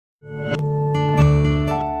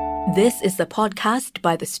This is the podcast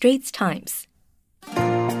by the Straits Times.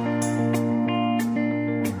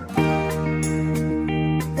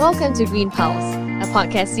 Welcome to Green Pulse, a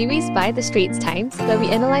podcast series by the Straits Times where we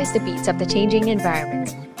analyse the beats of the changing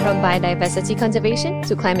environment, from biodiversity conservation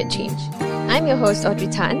to climate change. I'm your host Audrey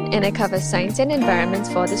Tan, and I cover science and environment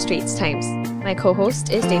for the Straits Times. My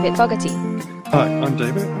co-host is David Fogarty. Hi, I'm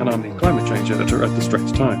David, and I'm the climate change editor at the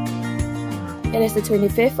Straits Times. It is the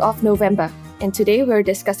 25th of November, and today we're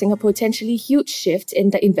discussing a potentially huge shift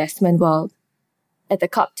in the investment world. At the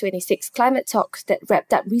COP26 climate talks that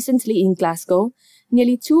wrapped up recently in Glasgow,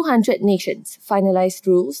 nearly 200 nations finalised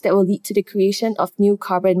rules that will lead to the creation of new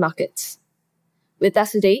carbon markets. With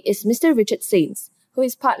us today is Mr Richard Saines, who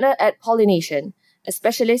is partner at Pollination, a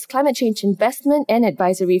specialist climate change investment and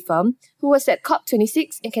advisory firm who was at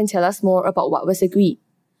COP26 and can tell us more about what was agreed.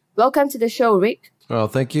 Welcome to the show, Rick. Well,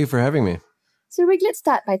 thank you for having me. So, Rick, let's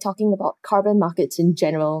start by talking about carbon markets in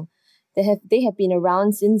general. They have been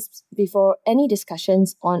around since before any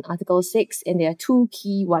discussions on Article 6, and there are two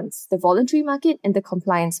key ones, the voluntary market and the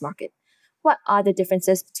compliance market. What are the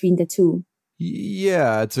differences between the two?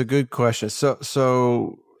 Yeah, it's a good question.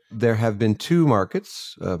 So there have been two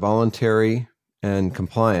markets, voluntary and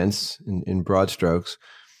compliance in broad strokes,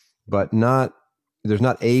 but there's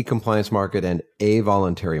not a compliance market and a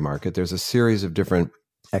voluntary market. There's a series of different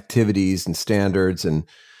activities and standards and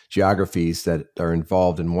geographies that are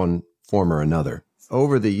involved in one form or another.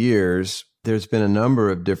 Over the years, there's been a number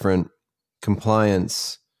of different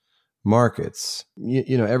compliance markets.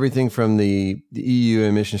 You know, everything from the EU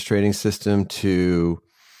emissions trading system to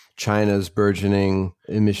China's burgeoning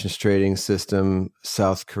emissions trading system.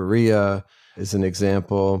 South Korea is an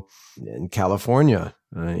example, in California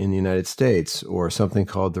in the United States, or something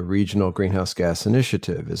called the Regional Greenhouse Gas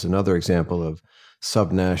Initiative is another example of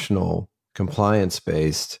subnational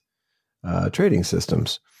compliance-based trading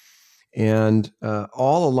systems. And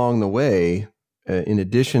all along the way, in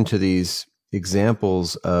addition to these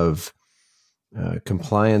examples of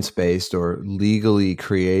compliance-based or legally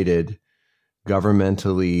created,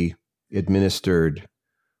 governmentally administered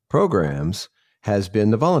programs, has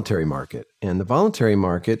been the voluntary market. And the voluntary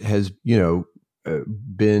market has,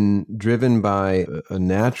 been driven by a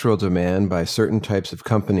natural demand by certain types of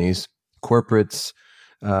companies, corporates,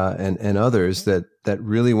 and others that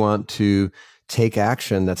really want to take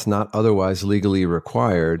action that's not otherwise legally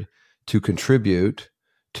required to contribute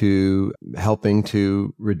to helping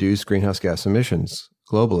to reduce greenhouse gas emissions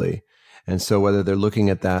globally. And so whether they're looking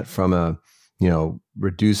at that from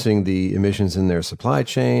reducing the emissions in their supply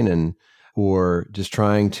chain or just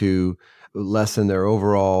trying to lessen their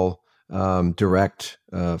overall direct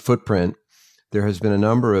footprint, there has been a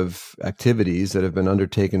number of activities that have been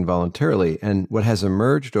undertaken voluntarily. And what has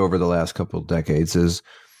emerged over the last couple of decades is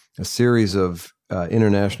a series of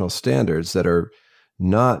international standards that are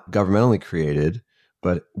not governmentally created,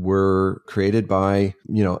 but were created by,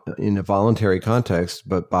 in a voluntary context,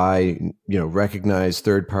 but by, recognized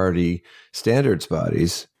third-party standards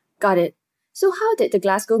bodies. Got it. So how did the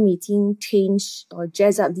Glasgow meeting change or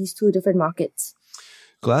jazz up these two different markets?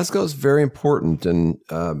 Glasgow is very important. And,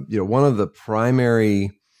 one of the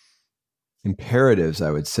primary imperatives,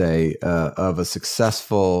 I would say, of a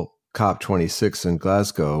successful COP26 in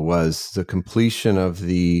Glasgow was the completion of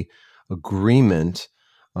the agreement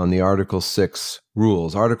on the Article 6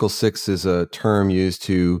 rules. Article 6 is a term used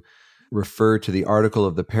to refer to the article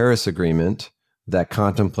of the Paris Agreement that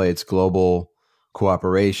contemplates global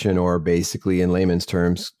cooperation, or basically, in layman's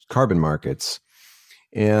terms, carbon markets.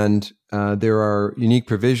 And there are unique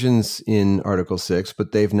provisions in Article 6,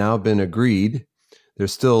 but they've now been agreed.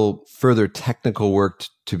 There's still further technical work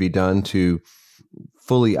to be done to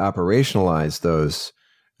fully operationalize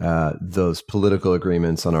those political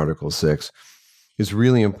agreements on Article 6 is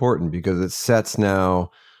really important because it sets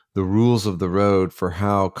now the rules of the road for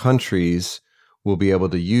how countries will be able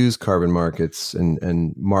to use carbon markets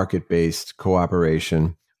and market-based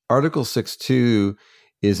cooperation. Article 6.2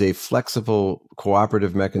 is a flexible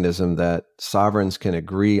cooperative mechanism that sovereigns can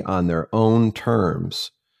agree on their own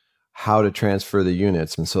terms how to transfer the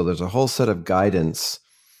units. And so there's a whole set of guidance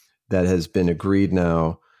that has been agreed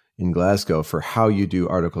now in Glasgow for how you do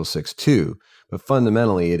Article 6.2. But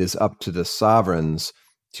fundamentally, it is up to the sovereigns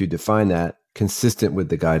to define that consistent with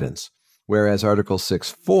the guidance. Whereas Article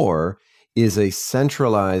 6.4 is a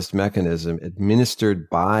centralized mechanism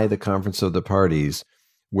administered by the Conference of the Parties,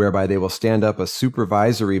 whereby they will stand up a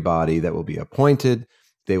supervisory body that will be appointed.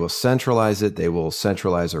 They will centralize it. They will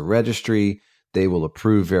centralize a registry. They will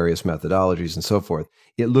approve various methodologies and so forth.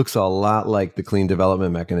 It looks a lot like the Clean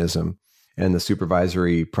Development Mechanism and the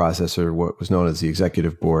supervisory process, or what was known as the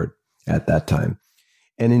Executive Board at that time.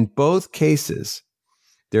 And in both cases,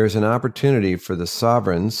 there's an opportunity for the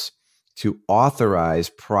sovereigns to authorize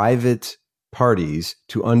private parties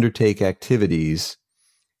to undertake activities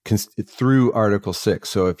through Article 6.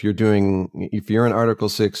 So if you're in Article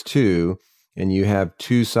 6.2 and you have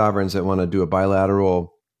two sovereigns that want to do a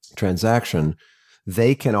bilateral transaction,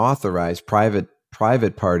 they can authorize private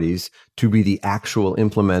parties to be the actual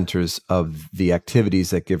implementers of the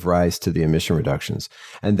activities that give rise to the emission reductions.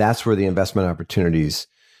 And that's where the investment opportunities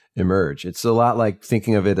emerge. It's a lot like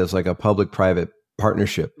thinking of it as like a public-private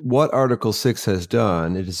partnership. What Article 6 has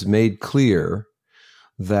done, it has made clear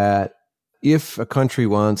that if a country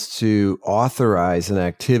wants to authorize an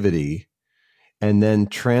activity and then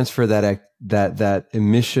transfer that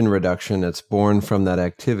emission reduction that's born from that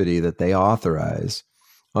activity that they authorize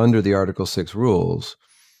under the Article 6 rules,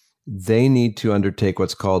 they need to undertake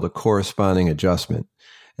what's called a corresponding adjustment.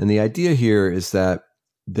 And the idea here is that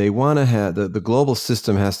they want to have the global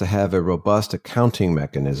system has to have a robust accounting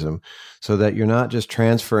mechanism so that you're not just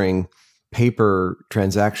transferring paper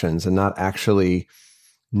transactions and not actually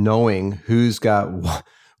knowing who's got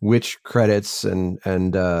which credits and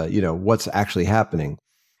what's actually happening.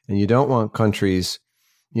 And you don't want countries,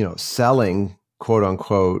 selling quote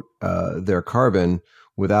unquote their carbon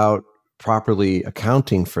without properly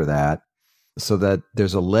accounting for that, so that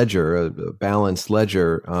there's a ledger, a balanced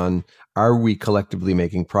ledger on, are we collectively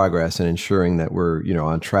making progress and ensuring that we're,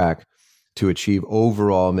 on track to achieve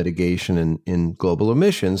overall mitigation in global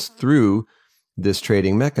emissions through this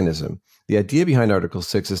trading mechanism. The idea behind Article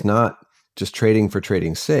 6 is not just trading for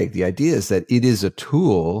trading's sake. The idea is that it is a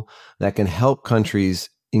tool that can help countries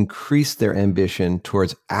increase their ambition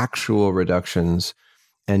towards actual reductions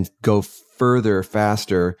and go further,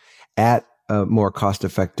 faster at a more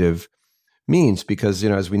cost-effective means. Because,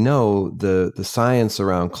 as we know, the science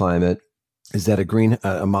around climate is that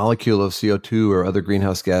a molecule of CO2 or other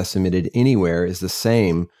greenhouse gas emitted anywhere is the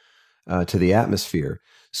same to the atmosphere.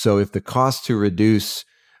 So if the cost to reduce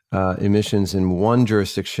emissions in one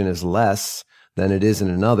jurisdiction is less than it is in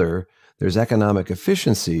another, there's economic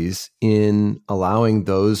efficiencies in allowing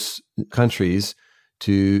those countries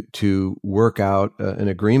to work out an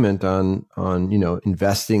agreement on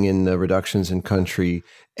investing in the reductions in country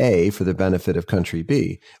A for the benefit of country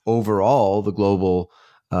B. Overall, the global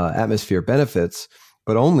atmosphere benefits,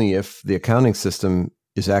 but only if the accounting system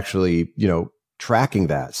is actually tracking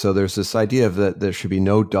that. So there's this idea of that there should be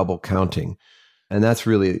no double counting, and that's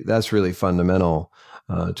really fundamental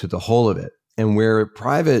to the whole of it. And where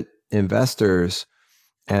private investors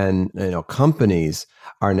and companies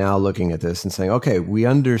are now looking at this and saying, okay, we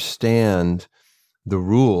understand the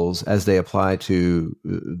rules as they apply to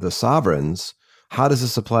the sovereigns. How does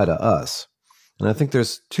this apply to us? And I think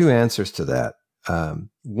there's two answers to that.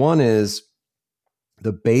 One is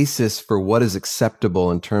the basis for what is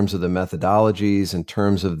acceptable in terms of the methodologies, in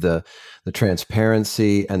terms of the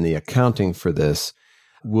transparency and the accounting for this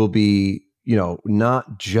will be,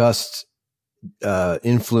 not just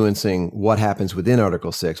influencing what happens within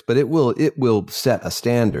Article 6, but it will set a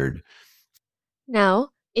standard. Now,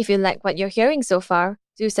 if you like what you're hearing so far,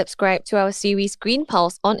 do subscribe to our series Green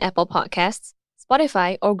Pulse on Apple Podcasts,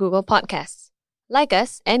 Spotify, or Google Podcasts. Like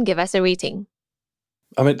us and give us a rating.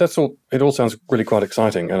 I mean, it all sounds really quite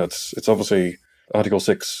exciting, and it's obviously Article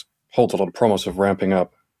 6 holds a lot of promise of ramping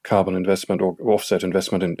up carbon investment or offset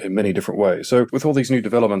investment in many different ways. So with all these new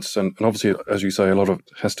developments, and obviously, as you say, a lot of it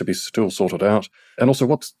has to be still sorted out. And also,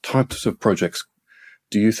 what types of projects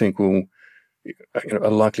do you think are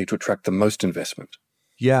likely to attract the most investment?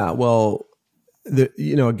 Yeah, well,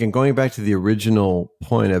 again, going back to the original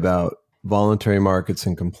point about voluntary markets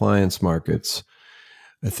and compliance markets,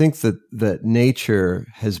 I think that nature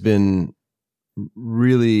has been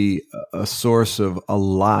really a source of a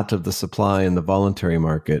lot of the supply in the voluntary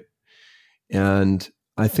market. And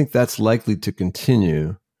I think that's likely to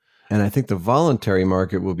continue. And I think the voluntary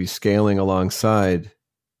market will be scaling alongside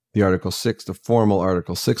the formal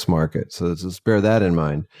Article 6 market. So let's bear that in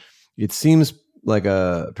mind. It seems like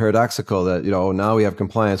a paradoxical that, now we have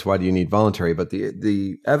compliance, why do you need voluntary? But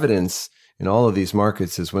the evidence in all of these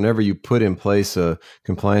markets is whenever you put in place a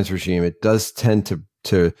compliance regime, it does tend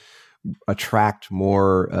to attract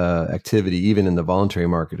more activity, even in the voluntary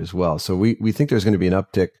market as well. So we think there's going to be an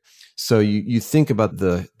uptick. So you think about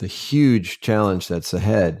the huge challenge that's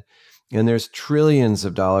ahead, and there's trillions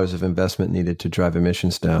of dollars of investment needed to drive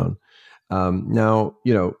emissions down. Now,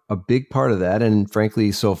 a big part of that, and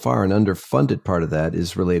frankly, so far an underfunded part of that,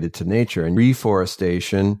 is related to nature and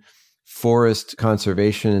reforestation, forest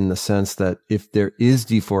conservation, in the sense that if there is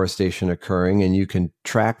deforestation occurring and you can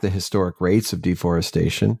track the historic rates of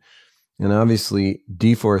deforestation, And obviously,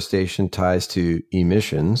 deforestation ties to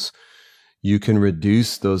emissions. You can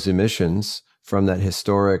reduce those emissions from that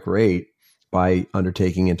historic rate by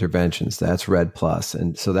undertaking interventions. That's REDD+.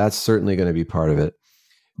 And so that's certainly going to be part of it.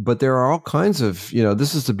 But there are all kinds of,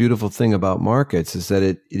 this is the beautiful thing about markets, is that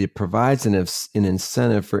it provides an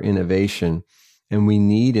incentive for innovation. And we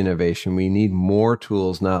need innovation. We need more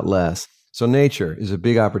tools, not less. So nature is a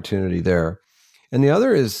big opportunity there. And the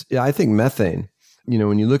other is, I think, methane.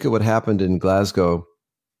 When you look at what happened in Glasgow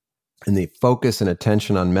and the focus and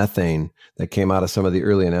attention on methane that came out of some of the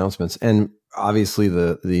early announcements, and obviously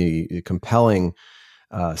the compelling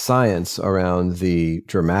science around the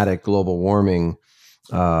dramatic global warming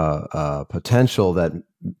potential that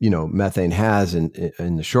methane has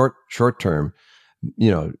in the short term,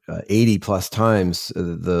 80 plus times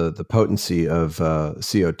the potency of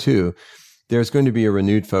CO2. There's going to be a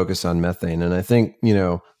renewed focus on methane, and I think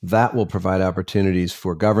that will provide opportunities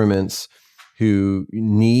for governments who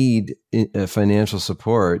need financial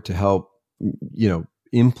support to help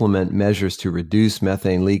implement measures to reduce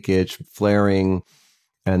methane leakage, flaring,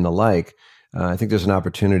 and the like. I think there's an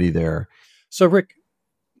opportunity there. So, Rick,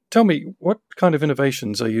 tell me, what kind of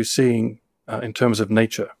innovations are you seeing in terms of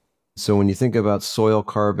nature? So when you think about soil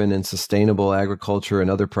carbon and sustainable agriculture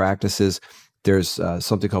and other practices, there's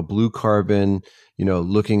something called blue carbon,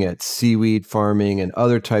 looking at seaweed farming and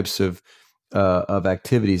other types of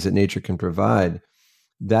activities that nature can provide.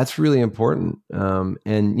 That's really important. And,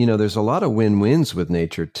 there's a lot of win-wins with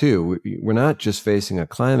nature, too. We're not just facing a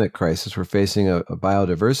climate crisis, we're facing a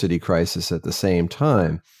biodiversity crisis at the same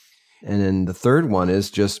time. And then the third one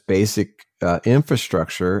is just basic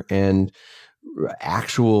infrastructure and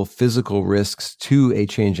actual physical risks to a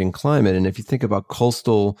changing climate. And if you think about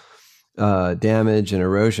coastal damage and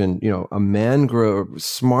erosion, a mangrove,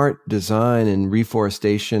 smart design and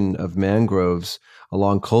reforestation of mangroves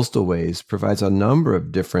along coastal ways provides a number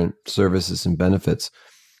of different services and benefits.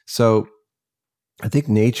 So I think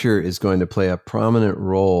nature is going to play a prominent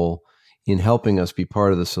role in helping us be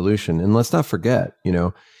part of the solution. And let's not forget,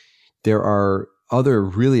 there are other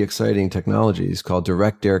really exciting technologies called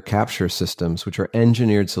direct air capture systems, which are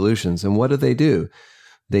engineered solutions. And what do?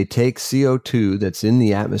 They take CO2 that's in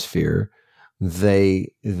the atmosphere, they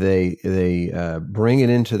bring it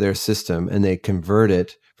into their system, and they convert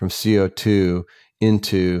it from CO2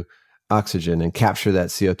 into oxygen and capture that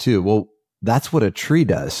CO2. Well, that's what a tree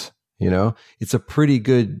does. It's a pretty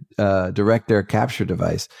good direct air capture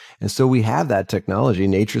device. And so we have that technology.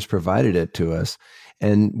 Nature's provided it to us.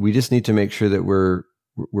 And we just need to make sure that we're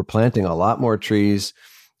planting a lot more trees,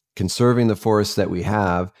 conserving the forests that we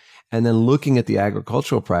have, and then looking at the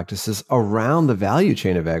agricultural practices around the value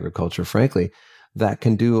chain of agriculture, frankly, that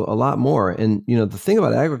can do a lot more. And, the thing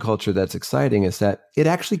about agriculture that's exciting is that it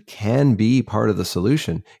actually can be part of the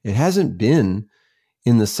solution. It hasn't been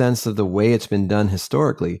in the sense of the way it's been done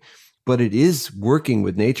historically, but it is working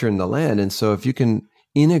with nature and the land. And so if you can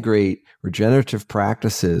integrate regenerative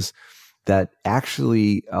practices that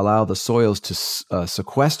actually allow the soils to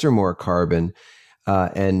sequester more carbon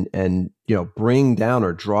and bring down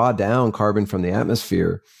or draw down carbon from the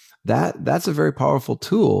atmosphere, that's a very powerful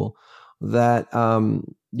tool that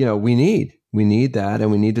we need. We need that,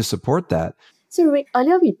 and we need to support that. So, Rick,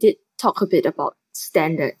 earlier we did talk a bit about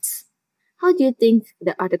standards. How do you think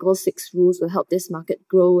the Article 6 rules will help this market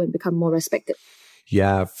grow and become more respected?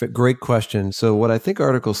 Yeah, great question. So what I think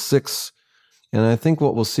Article 6, and I think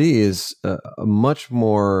what we'll see is a much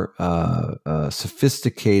more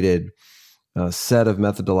sophisticated set of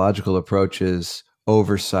methodological approaches,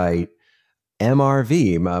 oversight,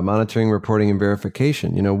 MRV, monitoring, reporting, and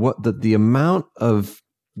verification. What the amount of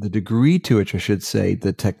the degree to which, I should say,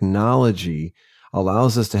 the technology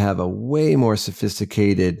allows us to have a way more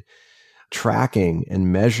sophisticated tracking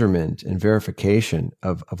and measurement and verification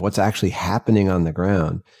of what's actually happening on the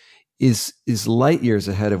ground is light years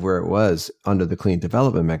ahead of where it was under the Clean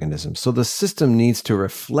Development Mechanism. So the system needs to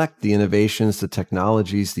reflect the innovations, the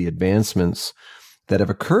technologies, the advancements that have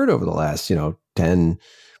occurred over the last, 10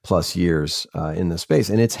 plus years in the space.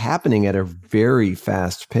 And it's happening at a very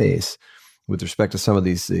fast pace with respect to some of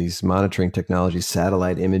these monitoring technologies,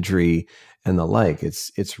 satellite imagery, and the like.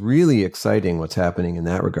 It's really exciting what's happening in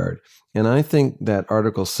that regard. And I think that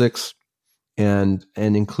Article 6 and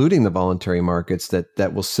including the voluntary markets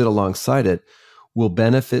that will sit alongside it will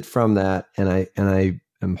benefit from that. And I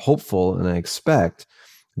am hopeful, and I expect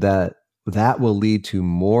that will lead to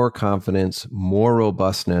more confidence, more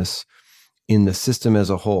robustness in the system as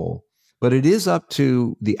a whole. But it is up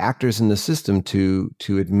to the actors in the system to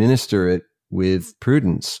administer it with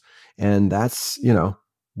prudence. And that's,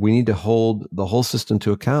 we need to hold the whole system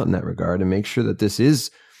to account in that regard and make sure that this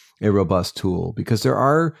is a robust tool, because there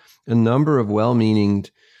are a number of well-meaning,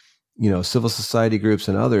 civil society groups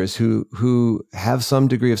and others who have some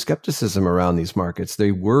degree of skepticism around these markets.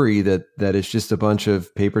 They worry that it's just a bunch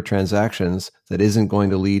of paper transactions that isn't going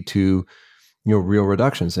to lead to real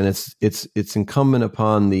reductions. And it's incumbent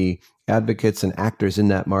upon the advocates and actors in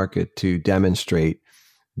that market to demonstrate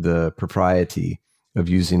the propriety of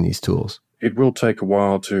using these tools. It will take a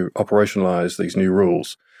while to operationalize these new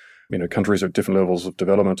rules. Countries are at different levels of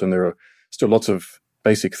development, and there are still lots of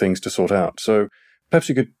basic things to sort out. So perhaps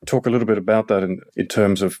you could talk a little bit about that in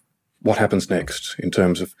terms of what happens next, in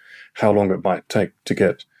terms of how long it might take to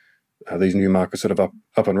get these new markets sort of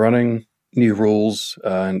up and running, new rules,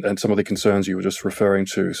 and some of the concerns you were just referring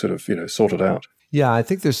to sort of, sorted out. Yeah, I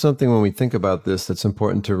think there's something when we think about this that's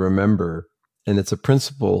important to remember, and it's a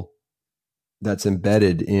principle that's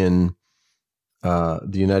embedded in the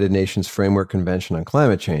United Nations Framework Convention on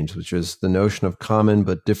Climate Change, which is the notion of common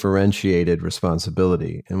but differentiated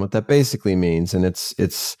responsibility. And what that basically means, and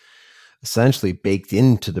it's essentially baked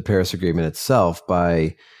into the Paris Agreement itself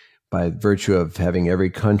by virtue of having every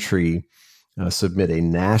country submit a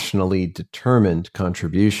nationally determined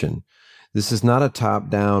contribution. This is not a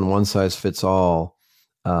top-down, one-size-fits-all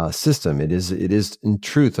system. It is in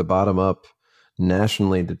truth a bottom-up,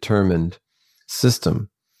 nationally determined system.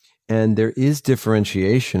 And there is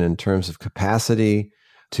differentiation in terms of capacity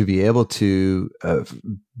to be able to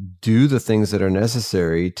do the things that are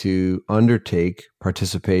necessary to undertake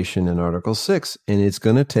participation in Article 6. And it's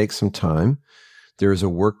going to take some time. There is a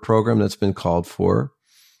work program that's been called for.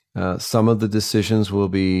 Some of the decisions will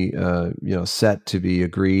be set to be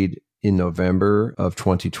agreed in November of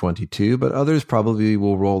 2022, but others probably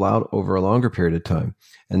will roll out over a longer period of time.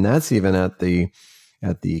 And that's even at the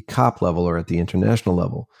COP level or at the international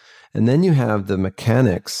level. And then you have the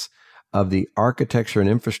mechanics of the architecture and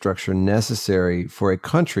infrastructure necessary for a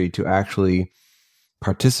country to actually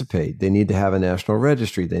participate. They need to have a national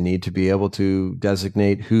registry. They need to be able to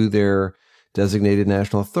designate who their designated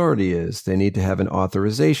national authority is. They need to have an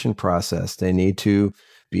authorization process. They need to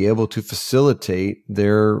be able to facilitate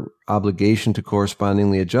their obligation to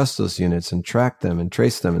correspondingly adjust those units and track them and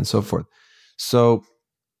trace them and so forth. So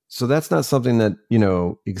that's not something that,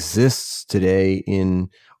 exists today in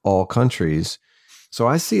all countries. So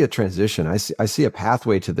I see a transition. I see a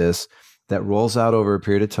pathway to this that rolls out over a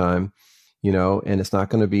period of time, and it's not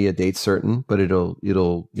going to be a date certain, but it'll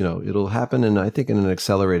happen. And I think in an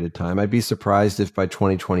accelerated time. I'd be surprised if by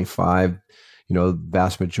 2025, the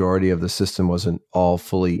vast majority of the system wasn't all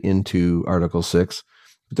fully into Article 6,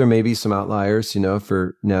 but there may be some outliers,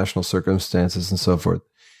 for national circumstances and so forth.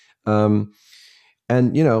 But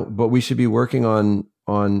we should be working on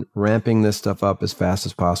ramping this stuff up as fast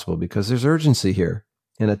as possible because there's urgency here.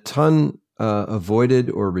 And a ton avoided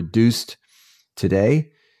or reduced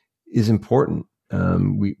today is important.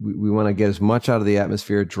 We want to get as much out of the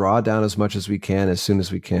atmosphere, draw down as much as we can as soon as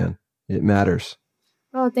we can. It matters.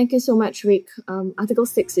 Oh, thank you so much, Rick. Article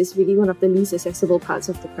 6 is really one of the least accessible parts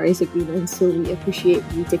of the Paris Agreement, so we appreciate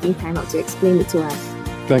you taking time out to explain it to us.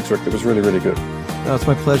 Thanks, Rick. It was really, really good. No, it's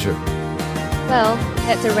my pleasure. Well,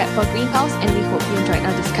 that's a wrap for Greenhouse, and we hope you enjoyed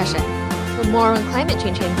our discussion. For more on climate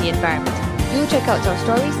change and the environment, do check out our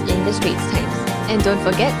stories in the Straits Times. And don't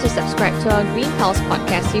forget to subscribe to our Greenhouse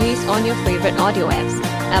podcast series on your favorite audio apps,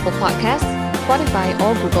 Apple Podcasts, Spotify,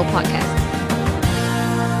 or Google Podcasts.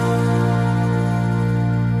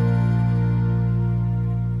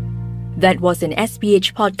 That was an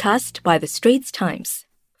SPH podcast by the Straits Times.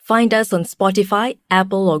 Find us on Spotify,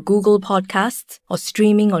 Apple or Google Podcasts, or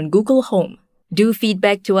streaming on Google Home. Do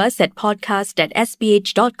feedback to us at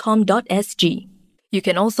podcast@sph.com.sg. You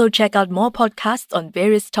can also check out more podcasts on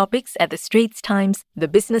various topics at the Straits Times, the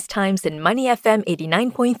Business Times, and Money FM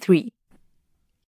 89.3.